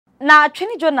Na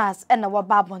Twene Jonas ena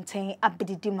wababonten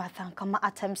abedidi Martha Ankomah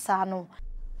atemsano.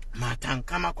 Martha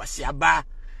Ankomah kwasi aba.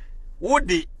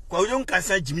 Wode kwa uyon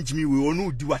kansa jimi we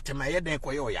onu di watema yeden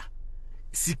koyoya.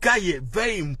 Sika ye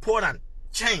very important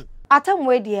chain. Atam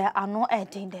we dia ano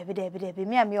eden debi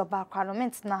me am your background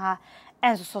mint na ha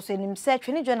enso so nim se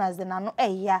Twene Jonas de na no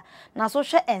eya na so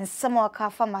hwe ensem o ka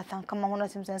fa Martha Ankomah hono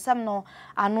ensem no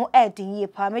ano eden ye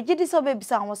pa me gidi so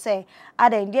bebisa ho se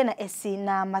adan dia na esi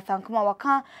na Martha Ankomah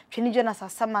waka Twene Jonas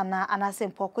asama na anase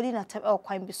mpokodi na tem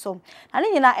kwan bi so na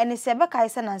ne nyina eni se be kai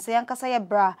se na nse yankasa ye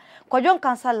bra kwadjon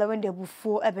kansa lilwin de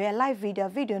bufu ebe live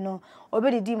video no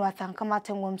obedidi Martha Ankomah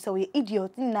tenwom se we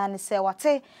idiot ni na ne se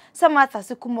wate se Martha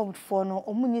se kumo for no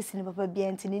omunyi sini papa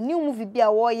bia ntini new movie bia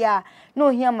wo ya no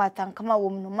hia Martha Ankomah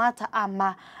wom no mata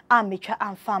ama ametwa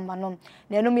amfamba no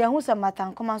na enum ya hu se Martha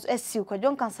Ankomah so asiu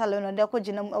kwadjon kansa lilwin de ko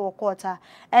ginam e wo kota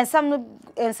ensam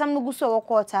no guso wo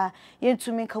kota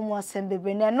yentumi kamu asem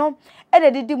bebre na no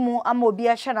ededidi mu ama obi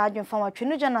a hye na adwenfa wa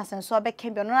Twene Jonas nso abeka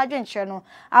bia no adwenkyere no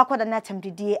akoda na atem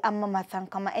didie ama Martha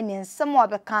Ankomah ene ensam wa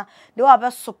beka de wa be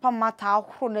sopa mata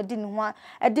ahoro na di ne ho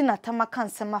edi na tama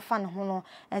kansem afa ne ho no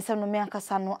ensam no me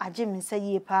ankasa no agye minsa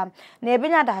yie pa na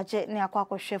ebenya daje ne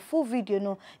akwakohwe full video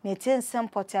no na etiensem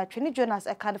portal Twene Jonas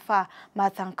ekadfa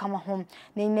Martha Ankomah home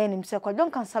na inanim se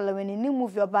kwadjon kansa lilwin ni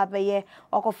movie oba beye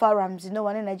okofa Ramsey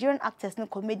Nouah ne Nigerian actors ne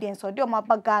comedians odi o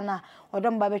mabagana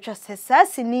odom ba betwa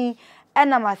sesasini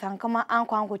ena Martha Ankomah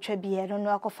ankwa bie no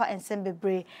akofa ensem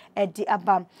bebre edi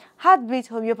aba heartbeat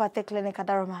homeopathic clinic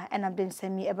adaroma ena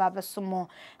bensemi eba besomo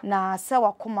na se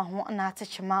wakoma ho na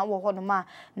atechema wo ho no ma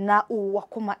na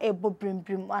wakoma ebo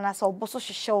brimbrim ana se oboso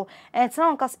hwehwew entan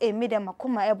onkas e medium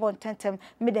akoma ebo ntentem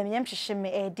medium yam hwehwe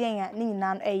me eden ya ni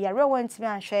nyina no yare wantimi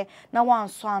anhwe na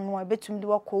wanso ano ebetum de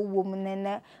wakọ wo mu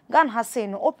nene gan hase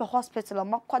no open hospital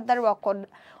omakwadare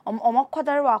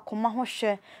wakoma ho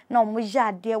hwe na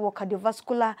omujade wo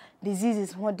cardiovascular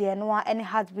diseases ho de no any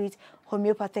heartbeat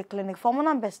homeopathic clinic for mo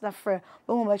numbers na frɛ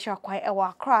wo mo bɛtwa kwai e wa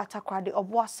akra atakra de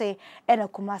oboase e na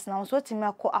kumas na so timi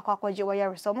akwaje wa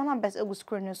yare so mo numbers egu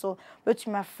screen so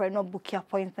betumi afrɛ no book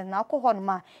appointment na akɔ no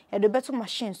ma e de beto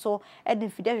machine so e de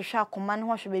fide hwehwɛ akoma ne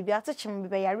ho hwɛ baabi atechim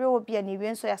be yare obi a na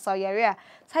ewie so ya saw yare a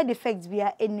side effects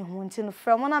bia eni ho nti no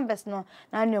frɛ mo numbers no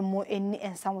na anwemo eni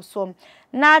ensam so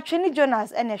na Twene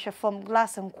Jonas ene hwɛ from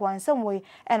glass nko ansam we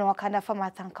e na wakanda fa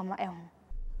Martha Ankomah e ho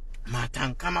Martha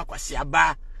Ankomah kwasi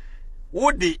aba.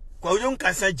 Wode kwa uyon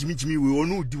kansa jimi we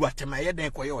onu di watema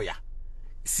yeden koyoya.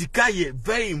 Sika ye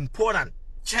very important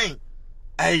chain.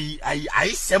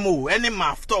 I semo any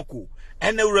maftoko.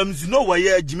 Ene Ramsey Nouah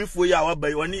ye jimifo ya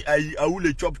wabai oni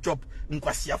awule chop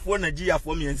nkwasiafo na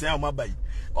jiafo miensa ya mabai.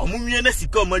 Omumie na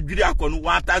sika omadwiri akono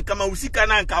Martha Ankomah usika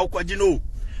na nka akwaje no.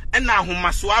 Ena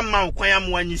ahomaso ama nkwan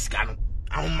am wanyi sika no.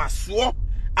 Ahomaso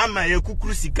ama ye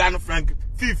kukuru sika no frank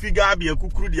fifi gabi ye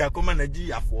kukuru di akoma na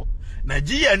jiafo.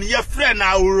 Nigeria ni ye friend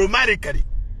na romantically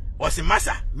was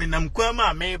massa menam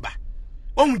kwama meba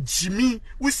jimi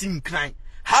usinkran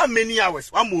how many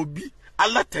hours wa mobi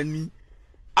alatani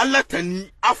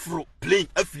afro plane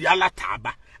afri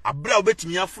alataba abra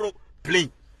obetimi afro plane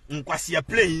nkwase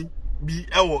plane bi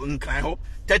ewo nkran ho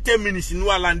 30 minutes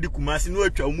no alande kumasi no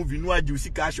atwa movie no agi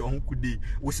usika ahye ho kude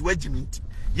wosi wagimi nti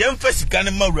yemfa sika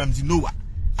ne ma Ramsey Nouah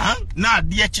na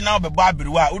ade echi na obeba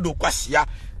aberewa udo kwasia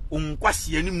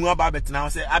unkwasi ani mu aba betena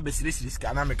se abesirisiri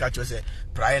ska na meka cho se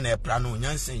praye na pra no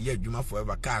nyansen ye adwuma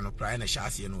forever car no praye na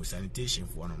hyase no sanitation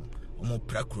for no omo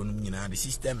pra kro no nyina the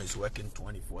system is working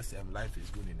 24/7 life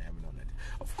is good in heaven on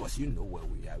earth. Of course you know where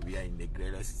we are in the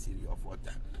greatest city of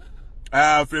water.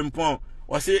 Frimpon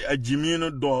was say a Jimmy no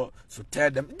door so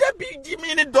tell them there be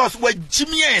Jimmy no doors where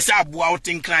Jimmy is abo out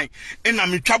in crying and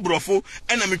I'm trabrofo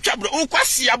and I'm trabro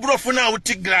unkwasi abrofo na out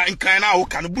in crying na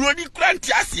kan brody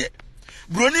kranti ase.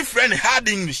 Brony friend had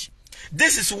English.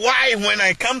 This is why when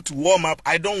I come to warm up,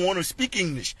 I don't want to speak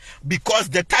English. Because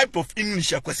the type of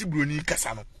English akwasi Brony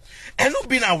kasano. And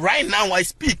right now I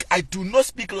speak. I do not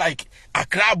speak like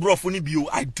Accra Brofuni Bio.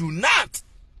 I do not.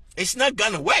 It's not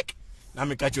gonna work. Now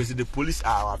me catch you see the police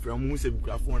are from who say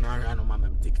microphone and I know mama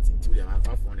take it into them and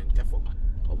phone and telephone.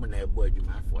 Omo na boy you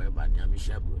man forever nyame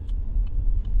shabro.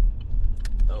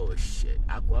 Oh shit.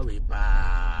 Akwa we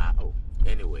pa. Oh,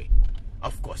 anyway.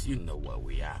 Of course, you know where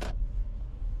we are.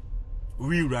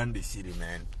 We run the city,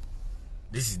 man.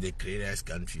 This is the greatest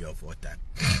country of all time.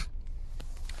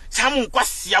 Samu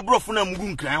kwasi abrofo na mugu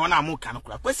nkran wana amu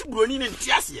kanokra. Kwesi broni ne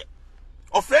ntiase.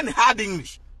 Of friend hard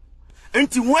English.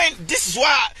 Until when this is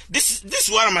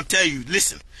what I'm gonna tell you.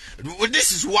 Listen,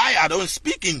 this is why I don't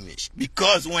speak English,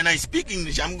 because when I speak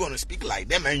English, I'm gonna speak like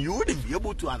them, and you wouldn't be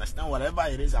able to understand whatever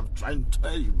it is I'm trying to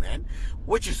tell you, man.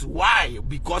 Which is why,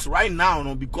 because right now,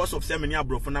 no, because of so many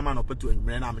abrofona man opeto and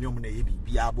I'm gonna be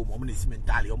able, I'm gonna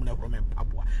mentally, I'm gonna from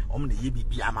Papua, I'm gonna be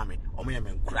amame, I'm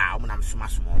gonna cry, I'm gonna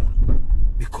small.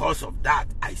 Because of that,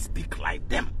 I speak like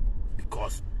them.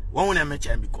 Because when I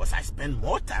mention, because I spend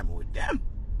more time with them.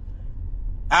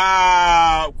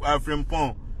 From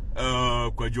Pon,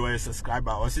 Kwajo, a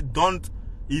subscriber, I said, don't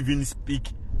even speak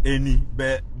any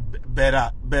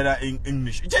better in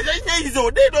English.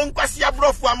 They don't question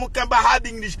bro for Mukamba hard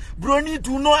English. Brony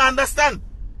do not understand.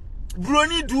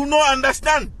 Brony do not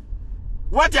understand.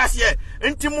 What you say?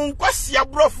 Intimun kwasia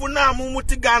bro for na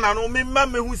mumuti Ghana no me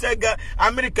mama who say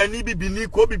America ni bibini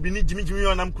ko bibini Jimmy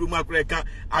onam kruma kreka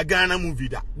a Ghana movie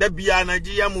da. That be a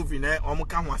Nigeria movie na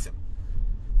omuka ho asem.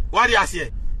 What you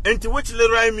say? Into which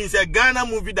literally means a Ghana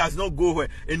movie does not go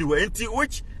anywhere. Into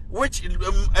which he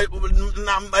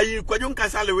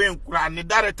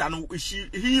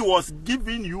was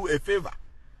giving you a favor.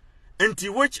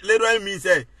 Into which literally means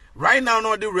right now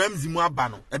no the Ramsey Nouah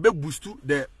bano a bit boost to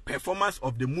the performance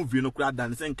of the movie no crowd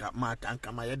dancing Martha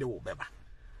Ankomah yede wo beba.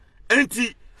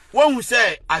 Into when we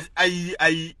say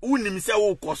I unim say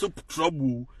wo cause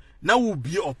trouble now will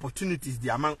be opportunities the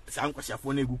amount sankwasha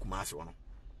for na egu kumase wono.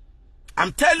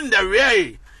 I'm telling the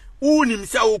way who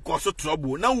himself cause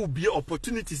trouble now will be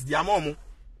opportunities the amount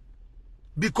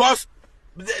because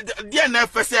the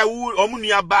NFS say who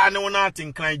omunia ba na wona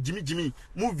tin kan Jimmy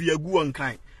movie agu on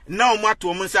kan now matter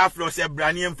omo say afro say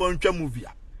brani enfo ntwa movie.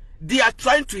 They are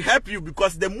trying to help you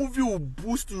because the movie will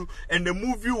boost you and the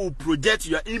movie will project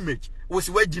your image. Was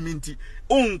where Jiminti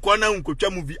unkwana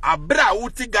unkotwa movie abra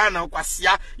uti Ghana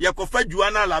kwasia yakofa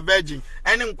Juana la Virgin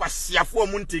ene kwasia fo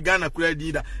munti Ghana kura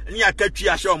dida ni akatwi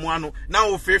ahye omo ano na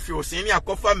wo fefe o sen ni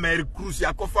akofa Mary Cruise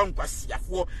yakofa kwasia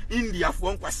fo India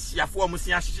fo kwasia fo mo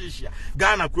sen ahyehye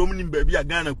Ghana kura mu ni baabi a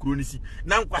Ghana kura ni si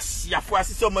na kwasia fo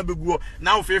asese o mabeguo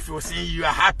na wo fefe o sen you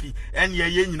are happy and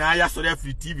ye nyina ya sori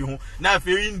afri TV ho na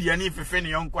fe India ni fefe ne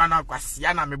yonkwa na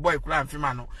kwasia na me boy kura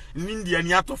mfima no ni India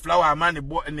ni ato flower ama ne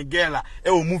boy ne girl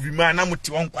o movie man na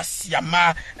muti won kwasia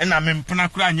ma na mempena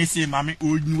kura anye se mame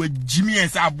onwa Jimmy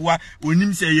ensa aboa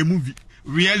onim se ye movie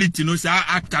reality no sa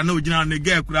actor na ogina na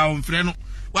girl kura on frɛ no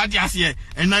what you say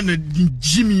na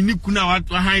Jimmy ni kuna wa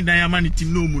han dan ama ne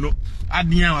tim no mu no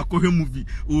adia wa kohwe movie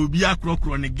obi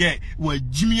akrokro ne girl wa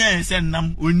Jimmy ensa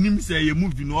nam onim se ye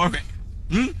movie no ohwe.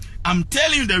 I'm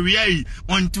telling you the reality.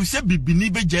 On to say bibini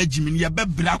be Jimmy ya be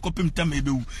bra kopim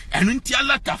tamebewu. Enu nti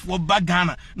alata for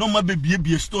bagana. No ma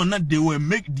be store na they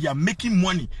are making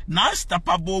money. Na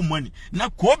unstoppable money. Na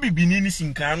ko bibini ni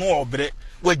sinka no obre.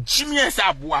 We Jimmy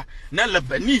esabwa na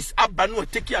Lebanese abanu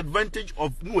take advantage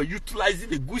of no utilizing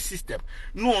the good system.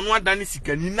 No adani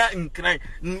sikani na nkran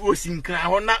no sinkran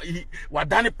ho na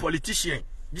wadani politician.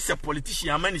 This a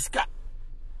politician amaniska.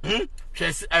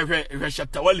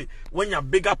 When your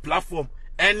bigger platform,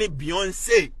 any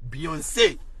Beyonce,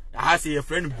 I have a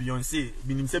friend Beyonce,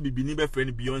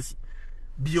 friend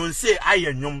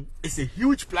Beyonce, it's a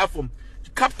huge platform.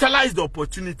 Capitalize the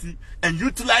opportunity and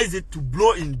utilize it to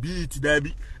blow in BET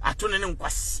Derby. I told them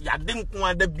I didn't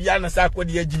want the Biana Sako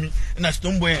de Jimmy and a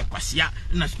Stomboy Quasia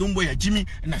and a Stomboy Jimmy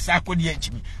and a Sako de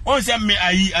Jimmy. Once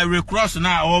I recross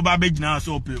now all babbage now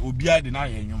so Obia deny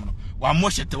you.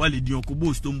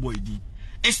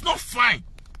 It's not fine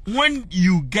when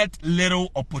you get little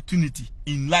opportunity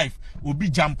in life. Will be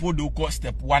jumpo do call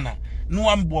step 1. No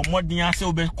one more than answer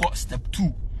will be call step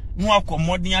 2. No one come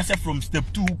more than answer from step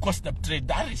 2 call step 3.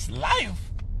 That is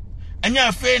life. And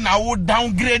you're saying I will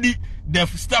downgrade the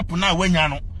step now when you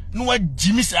know. No what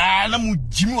Jimmy say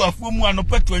Jimmy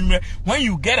when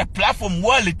you get a platform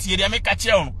wallet they make a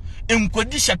channel.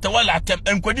 Enkodi shatawala atem,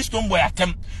 enkodi Stonebwoy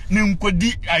atem,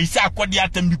 enkodi Isa Akodi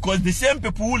atem, because the same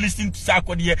people who listen to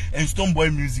Sakodi and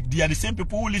Stonebwoy music, they are the same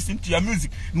people who listen to your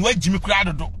music. Nwe Jimmy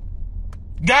Crowder do.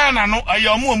 Ghana no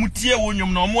ayomu mutie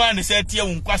wonyom no mo ane se tie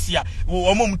wonkwasia,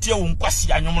 omo mutie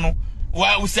wonkwasia nyom no.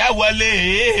 Wa say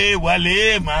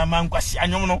wale mama nkwasia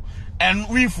nyom no. And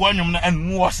we for nyom no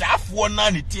and wo safo na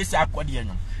ne tie Sakodi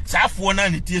nyom. Safo na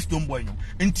ne tie Stonebwoy nyom.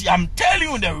 Nti I'm telling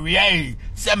you the reality.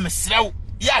 Say mesrew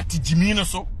yeah, Jimmy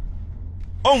so.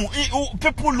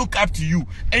 People look up to you.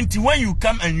 And when you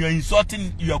come and you're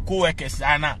insulting your co-workers,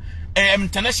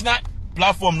 international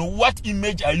platform, what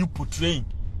image are you portraying?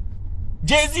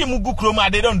 Jay-Z Mugu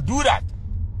Kroma, they don't do that.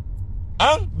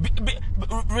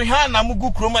 Rihanna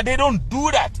Mugu Kroma, they don't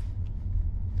do that.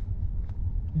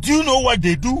 Do you know what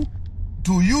they do?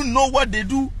 Do you know what they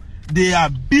do? They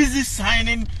are busy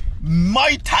signing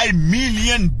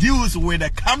multi-million deals with the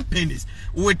companies,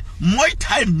 with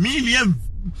multi-million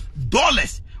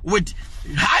dollars, with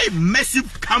high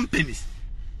massive companies.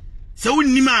 So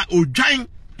Nima Ojain,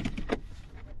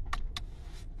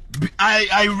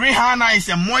 Rihanna is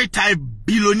a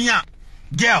multi-billionaire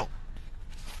girl.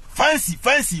 Fancy,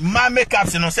 my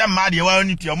makeups and some mad you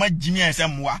want to my Jimmy and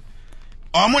some more.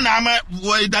 Omonama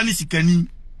wa dani sikani.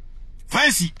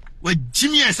 Fancy we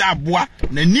Jimmy and Sabwa,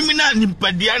 na nimina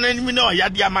nimpadiana nimina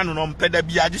yadia manu no mpeda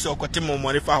bia dis okotemo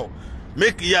money fa ho.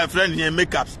 Make your friend here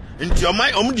makeups. Into your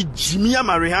mind omudi Jimmy and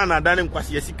Rihanna dani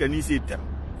kwasi sikani setem.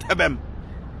 Tebem.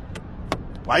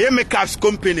 Why makeups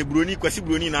company broni kwasi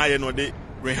broni na aye no de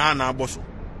Rihanna boso.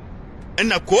 And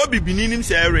na ko bibinim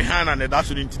say Rihanna na that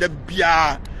so into the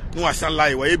bia no asan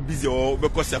lie why busy or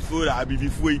because of food I be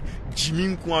before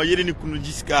Jimmy kwa yere ni kunu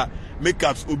jiska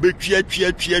makeups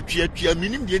obetwa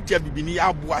minim de tia bibini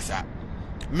aboasa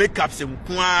makeups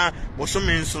nkwa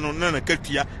bosome nso no na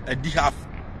katua adi half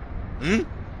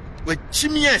we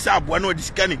Jimmy esa aboa no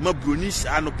discanic ma broni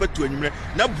sa no patu anwumre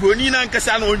na broni na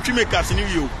nkasa na ontwi makeups ni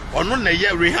wi ono na ye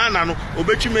Rihanna no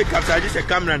obetwi makeups agi se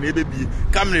camera na ebebie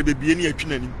camera ebebie ni atwi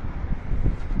nanim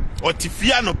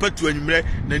otifia no patu anwumre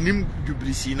na nim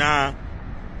dublisi na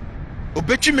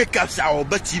obetwi makeups a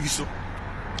oba TV so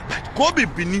but Kobe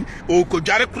bini o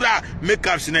kojare kura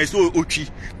makeups na so ochi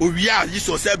owia yi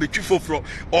so se betwi foforo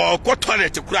o ko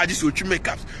toilet kura ji so ochi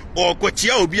makeups o ko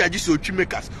tia obi aji so ochi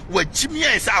makeups wa Jimmy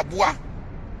esa aboa.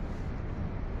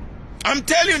 I'm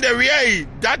telling you the reality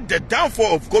that the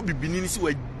downfall of Kobe bini is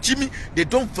where Jimmy they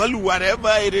don't value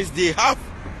whatever it is they have.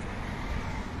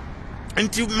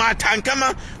 Until Martha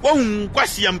Ankomah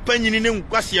kwasi ampanyini ne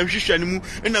nkwasi ahwehwani mu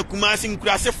na kumasi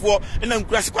nkurasefo na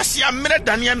nkurase kwasi amre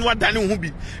dane anu dane ho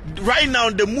bi. Right now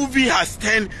the movie has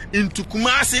turned into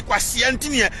kumasi kwasi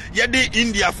antini ye de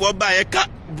India for ba ye ka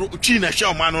China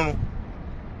show man no.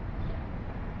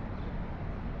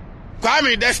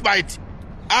 Kwame despite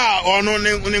ono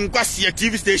ne nkwasi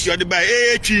TV station de ba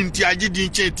twinti agidi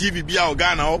nche TV bia o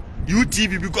Ghana o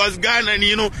UTV because Ghana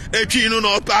ni no twi no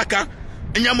no paka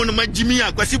Enyamu no Jimmy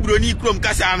akwasi broni krom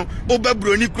kasa no oba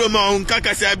broni krom a onka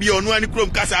kasa bi onu ani krom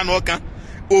kasa no oka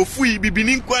ofui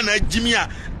bibini nkwa na Jimmy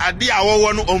ade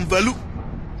awowo no on value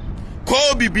ko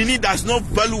bibini does not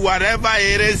value whatever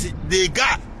it is they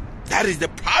got. That is the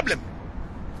problem.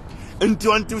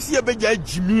 Until see a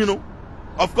Jimmy no.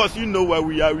 Of course you know where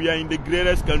we are in the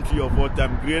greatest country of all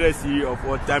time, greatest city of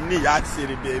all time. Ni yak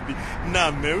city baby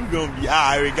na me we going be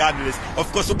regardless.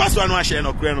 Of course so pass one share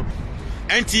no kre no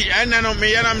enti enano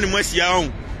me yanam ni mwasia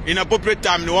on in appropriate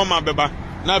time ni woma beba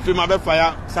na fi ma be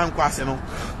fire sankwase no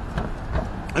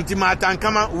enti Martha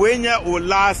Ankomah wenya o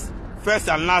last first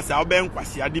and last I be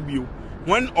nkwase ade bio.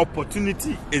 When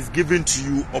opportunity is given to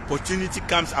you, opportunity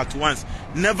comes at once.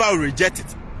 Never reject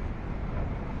it.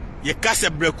 Ye kase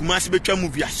brekumasi betwa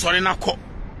movie asore na ko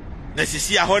na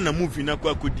sisi a ho na movie na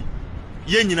kwa kodi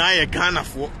ye nyina ye Ghana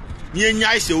fo ye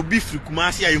nyai se obi firi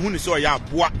kumasi a ye hu ni so ya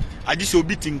aboa agi se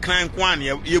obi tinkran kwa na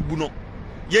ye bu no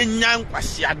ye nya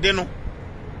nkwase ade no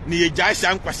ni ye jai se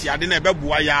nkwase ade na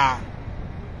ebeboa ya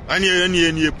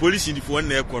ani police ndi fo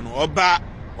na ekọ no oba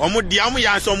omo dia mo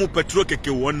ya so mo petrol keke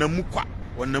wona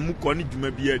mukwa ni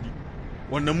djuma bia di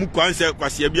wona mukwa nse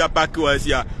kwase bia park wa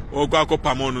sia ogwa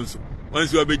akopam no nso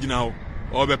once you begin now,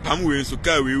 or be pam we so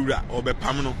car we or be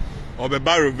pam no, or be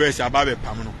bar reverse about be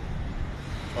pam no,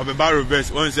 or be bar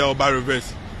reverse, once or bar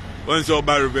reverse, once or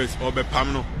bar reverse, or be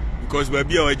pam no, because we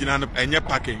be original and your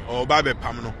packing, or babe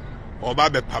pam no, or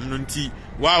babe pam no tea.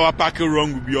 Why our packing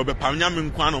wrong will be or be pam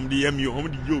yamin quanum the MU home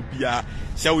the Yopia,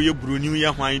 shall you bruni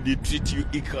ya why they treat you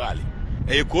equally.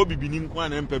 A Kobe benin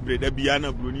kwan empebre da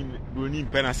biana bruni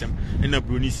penasem na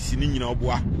bruni sini nyina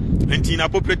oboa enti na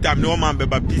appropriate time no man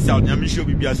beba peace out nyame show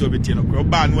bibia so betie no kro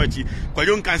ba no achi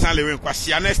kwajon kansan lewen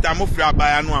kwasia next time ofra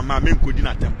baya no ama menkodi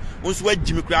na tem onso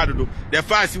wagimi kra dodo the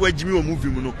fast wagimi o movie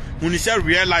mu no huni say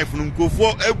real life no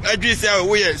nkofo adwi say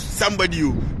we somebody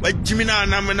you wagimi na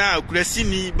na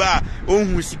kurasini ba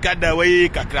ohun sikada we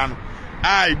kakra no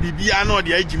ai bibia no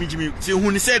de agimi say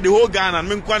huni say the whole Ghana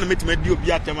menkwa na metima di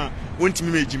obi atema wonti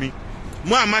me jimi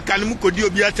mo amaka ne mukodi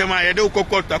obi atema ye de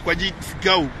ukokota kwaji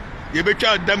fikao ye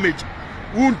betwa damage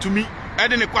wontumi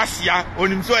ede ne kwasia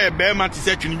onim so ye be ma ti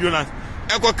se Twene Jonas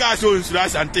ekoka so nsura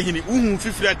asante hini uhun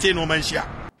fifira te no manhia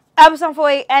absan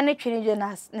foi ene Twene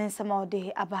Jonas ne nsema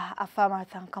ode aba afa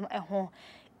Martha Ankomah eho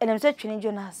enem se Twene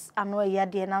Jonas ano ya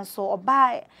de nanso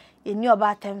oba eni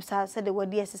oba atem sa said the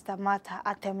word sister Martha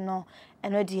atem no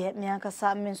eno de me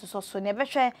ankasa me nso so ne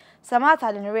behwe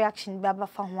Martha the reaction bi aba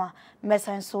fa ho a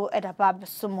mesan so edaba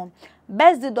besomo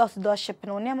best door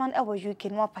shipping on man e wo UK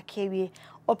no pakewie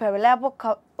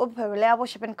reliable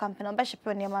shipping company on be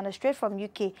shipping man straight from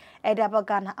UK edaba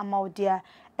Ghana amaudia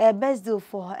best deal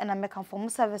for her and I make for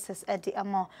services at the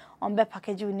amount on be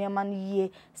package with man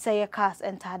ye say cars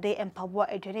and tade and pabo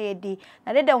edwene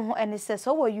na de dem ho any say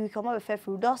so wo you come be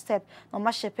free doorstep no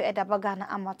ma ship edaba Ghana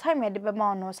ama time e de be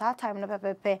ma no sa time no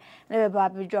pepepe na be ba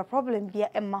be problem bia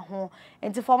emma ho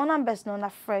enti for numbers no na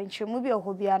French mu bi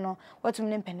ohobia no watum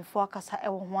ne mpanifo akasa e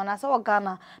wo ho na say wo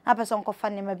Ghana na person ko fa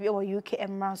ne ma bi wo UK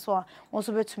emran so a won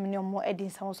so betum ne mo edin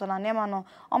sa so na ne ma no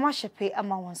o ma ship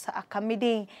ama won sa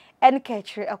akamide and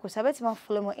catcher akusabeti ma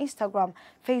follow mo Instagram,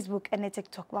 Facebook and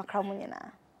TikTok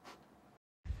makramunyina.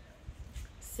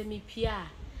 Semi pia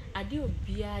ade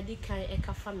obia di kan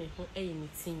ekafa me ho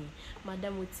meeting.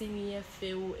 Madam otimi e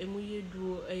feu emu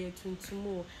yeduo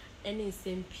tuntumo ene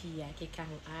nsem pia keka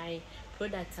ho ai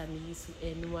product am yisu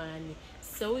enuani.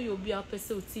 So you be up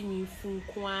so otimi fun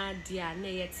kwa dia na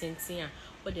ye tenten a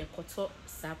o de koto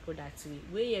sa product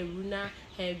we runa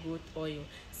hair growth oil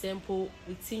sample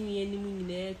otimi enimu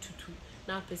nyina tutu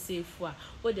na pese fu a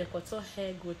o de koto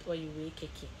hair growth oil we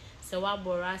keke so wa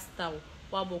borasta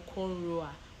wa bo konro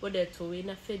a o de to we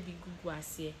na fa bi gugu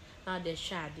ase na de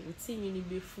shade otimi ni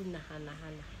befu na hana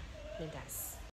me das